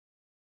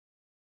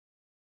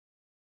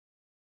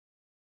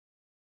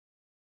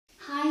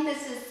Hi,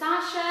 this is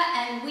Sasha,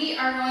 and we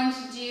are going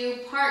to do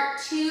part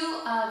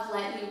 2 of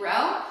Lightly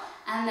Row,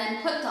 and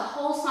then put the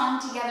whole song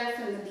together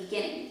from the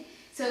beginning.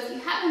 So if you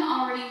haven't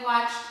already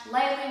watched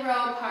Lightly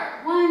Row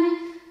part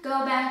 1,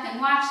 go back and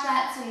watch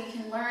that so you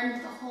can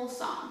learn the whole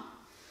song.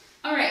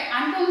 Alright,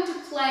 I'm going to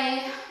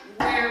play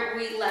where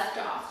we left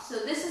off.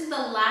 So this is the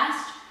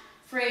last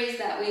phrase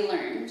that we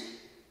learned.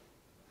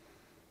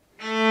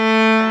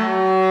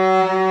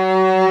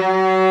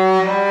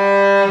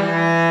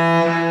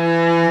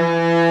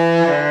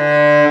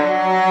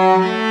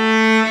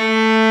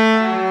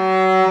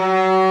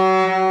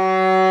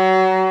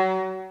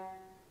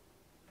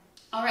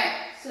 Alright,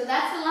 so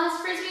that's the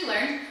last phrase we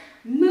learned.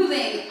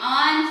 Moving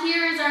on,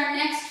 here is our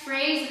next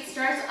phrase. It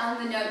starts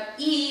on the note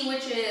E,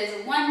 which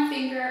is one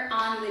finger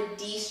on the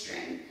D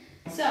string.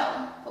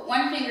 So, put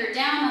one finger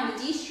down on the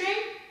D string,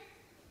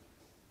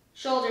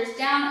 shoulders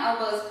down,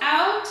 elbows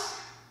out.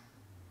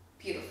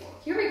 Beautiful.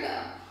 Here we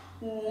go.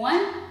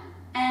 1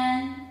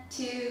 and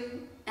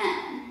 2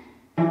 and.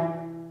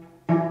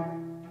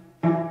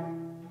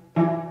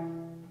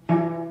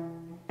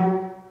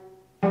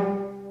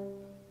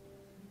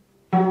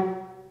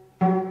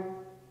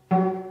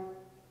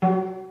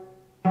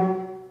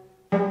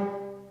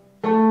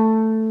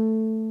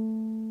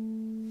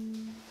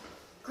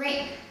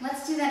 Great.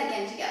 Let's do that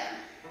again together.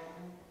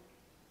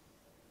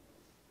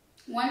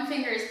 One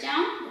finger is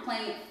down. We're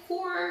playing it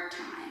 4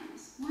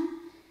 times. 1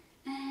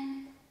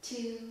 and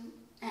 2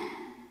 and.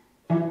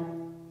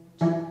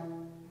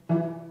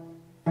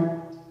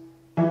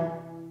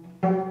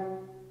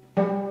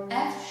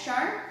 F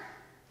sharp.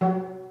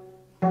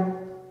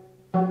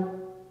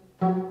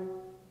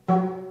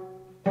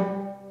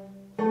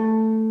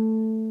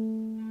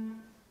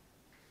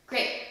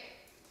 Great.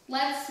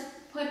 Let's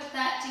put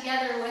that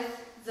together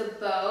with the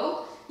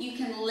bow. You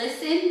can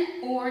listen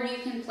or you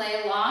can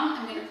play along.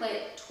 I'm going to play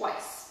it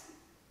twice.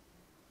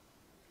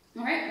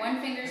 Alright,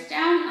 one finger's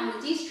down on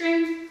the D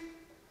string,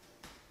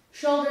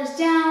 shoulders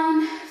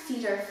down,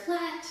 feet are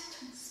flat,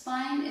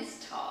 spine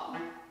is tall.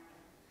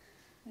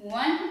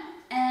 1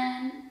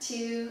 and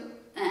 2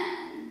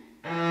 and.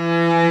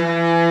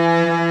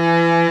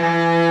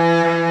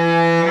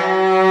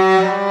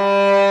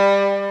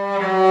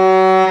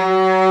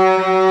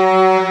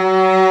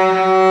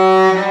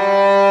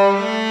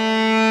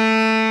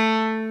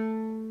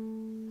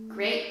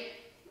 Great.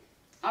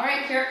 All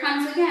right, here it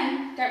comes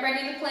again. Get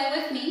ready to play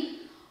with me.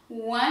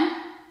 1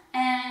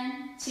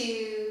 and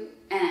 2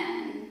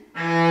 and.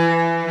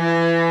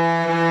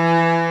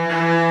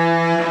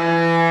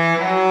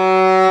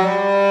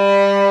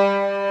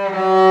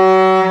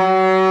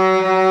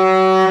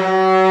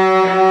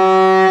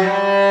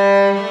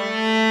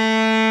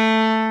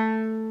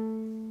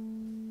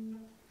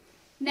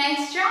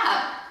 Nice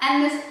job.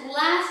 And this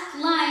last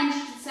line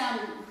should sound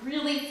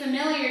really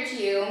familiar to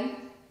you.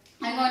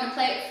 I'm going to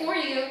play it for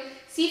you.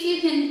 See if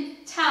you can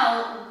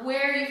tell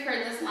where you've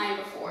heard this line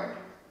before.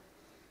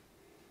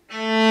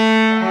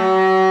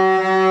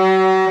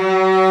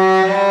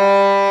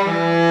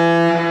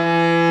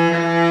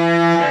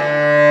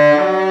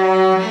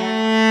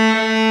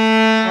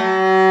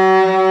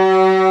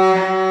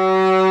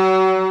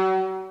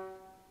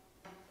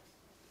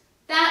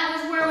 That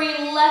was where we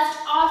left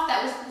off.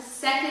 That was the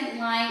second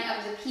line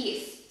of the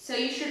piece. So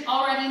you should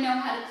already know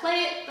how to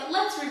play it, but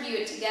let's review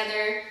it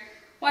together.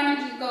 Why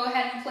don't you go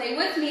ahead and play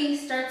with me?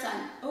 Starts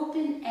on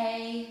open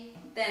A,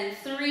 then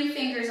 3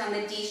 fingers on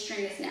the D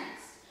string is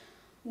next.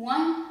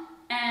 1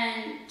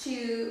 and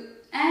 2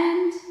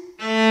 and.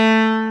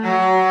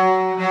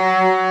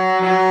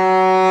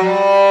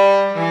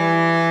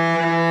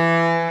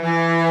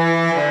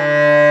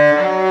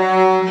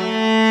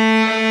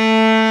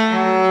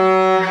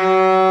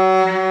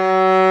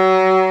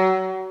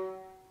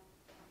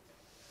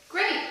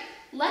 Great.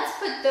 Let's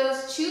put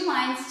those 2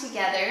 lines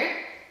together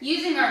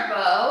using our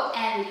bow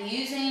and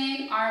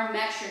using our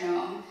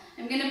metronome.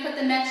 I'm going to put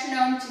the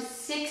metronome to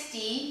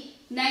 60,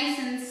 nice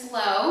and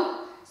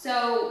slow,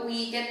 so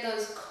we get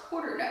those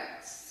quarter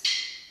notes.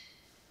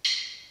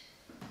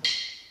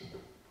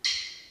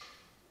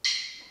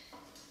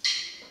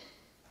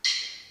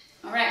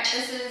 All right,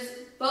 this is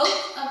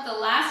both of the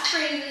last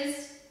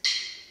phrases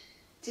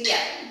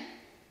together.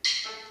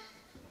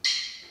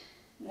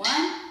 1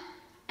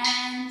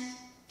 and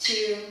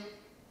 2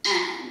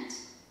 and.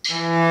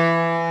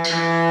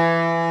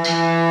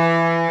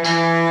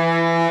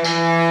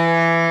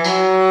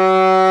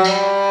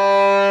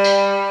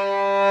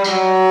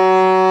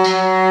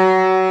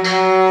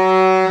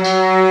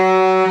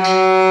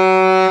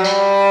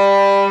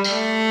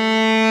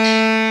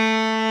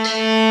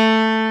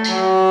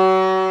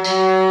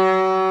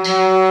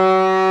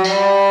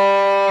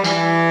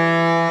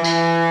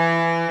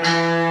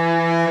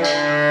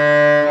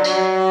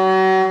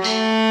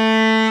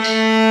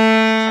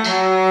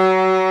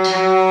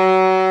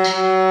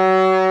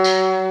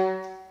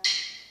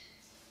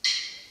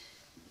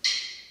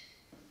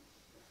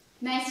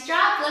 Nice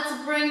job.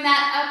 Let's bring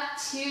that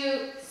up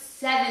to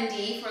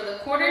 70 for the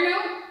quarter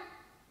note.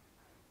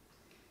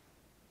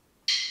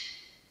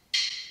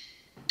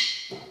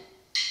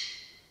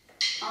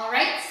 All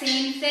right,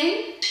 same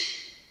thing.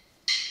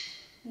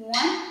 1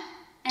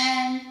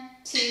 and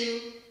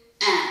 2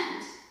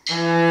 and.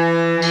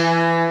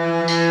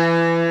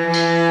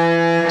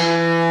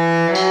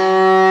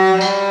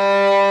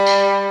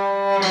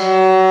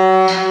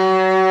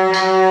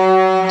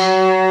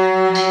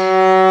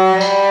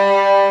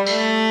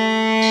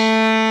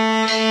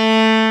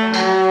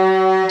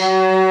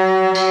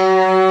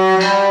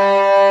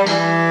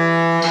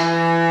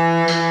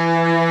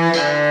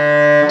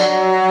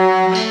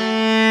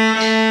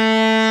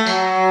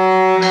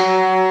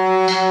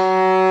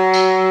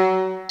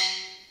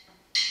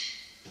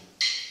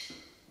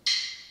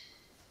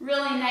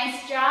 Really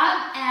nice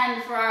job.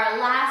 And for our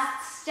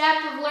last step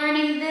of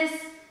learning this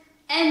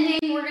ending,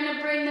 we're going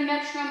to bring the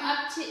metronome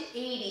up to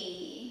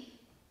 80.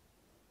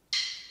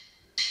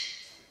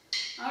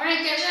 All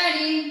right, get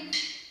ready.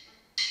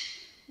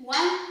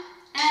 1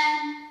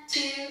 and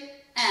 2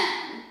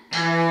 and.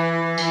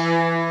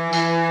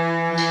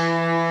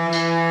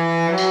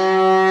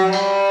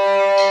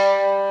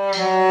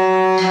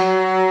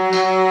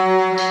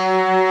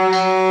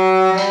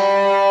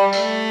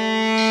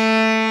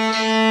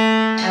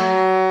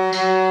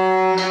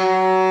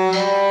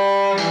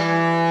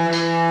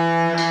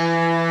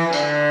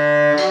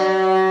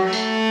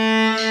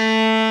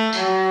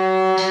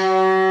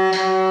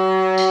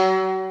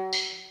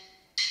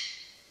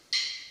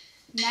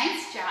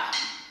 Nice job.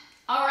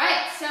 All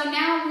right, so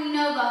now we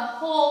know the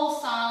whole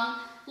song.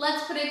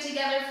 Let's put it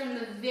together from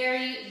the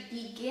very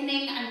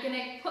beginning. I'm going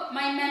to put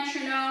my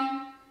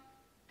metronome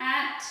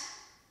at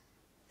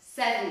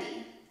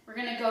 70. We're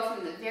going to go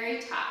from the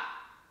very top.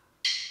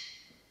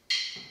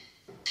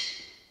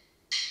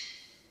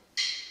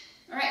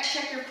 All right,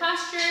 check your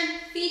posture,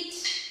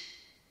 feet.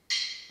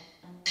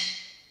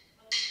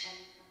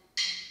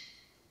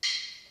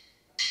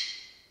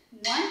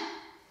 1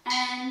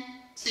 and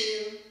 2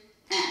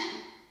 and.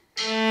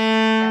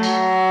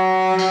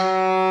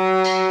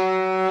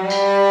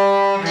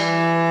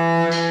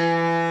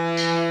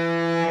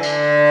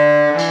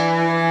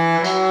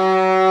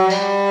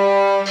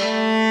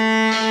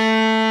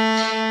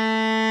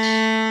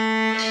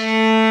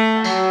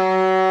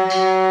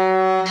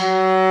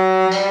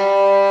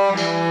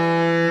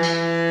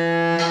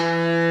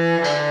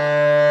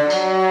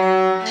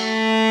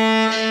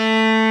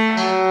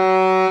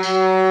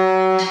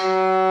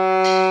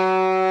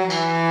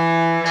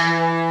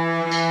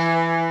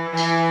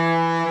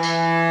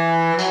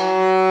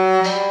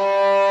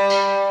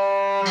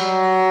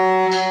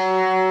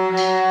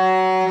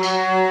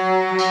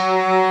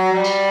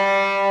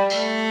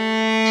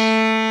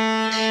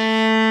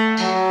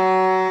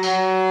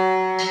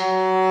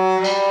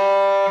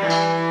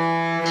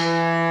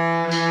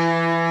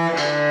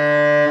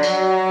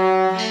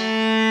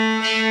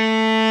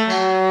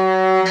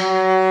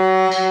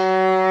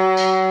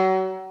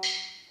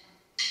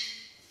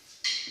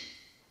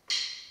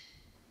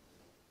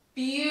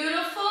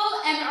 Beautiful,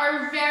 and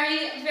our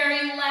very,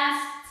 very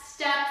last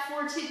step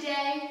for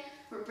today,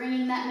 we're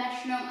bringing that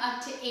metronome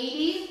up to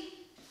 80,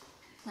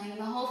 playing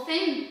the whole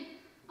thing.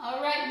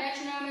 All right,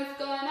 metronome is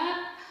going up.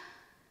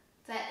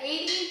 It's at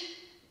 80.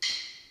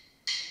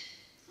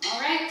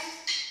 All right,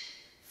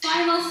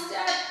 final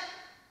step.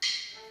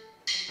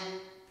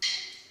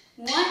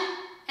 1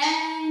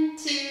 and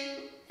 2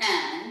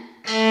 and.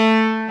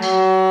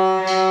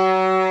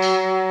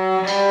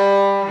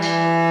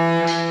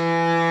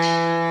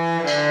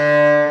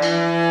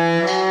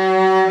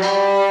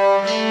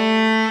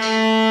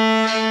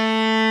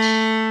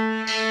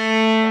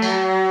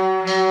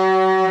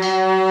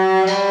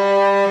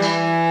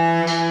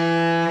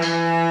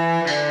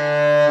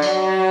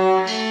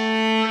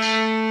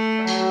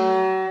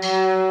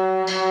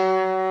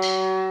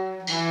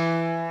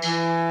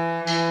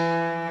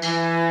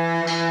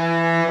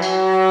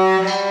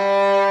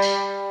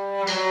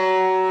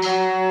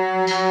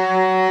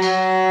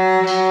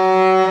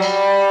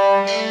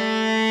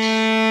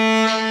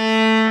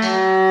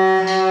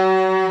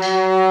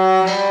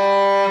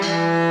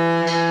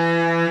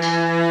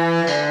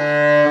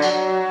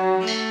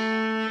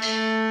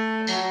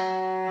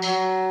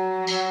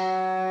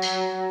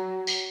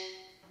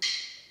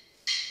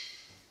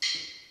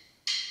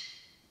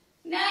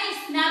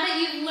 Now that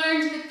you've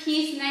learned the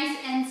piece nice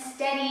and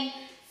steady,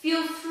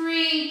 feel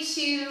free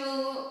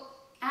to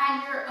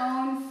add your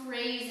own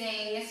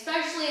phrasing,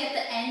 especially at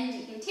the end.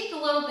 You can take a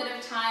little bit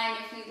of time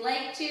if you'd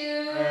like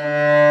to.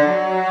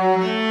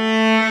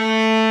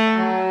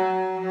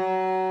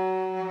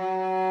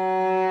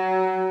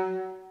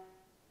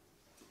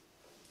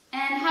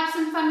 And have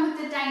some fun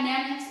with the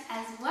dynamics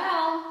as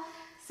well.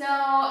 So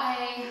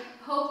I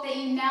hope that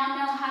you now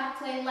know how to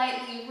play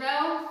Lightly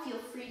Row. Feel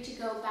free to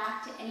go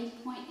back to any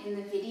point in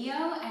the video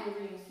and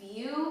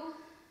review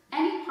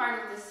any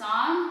part of the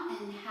song,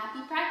 and happy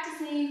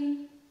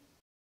practicing!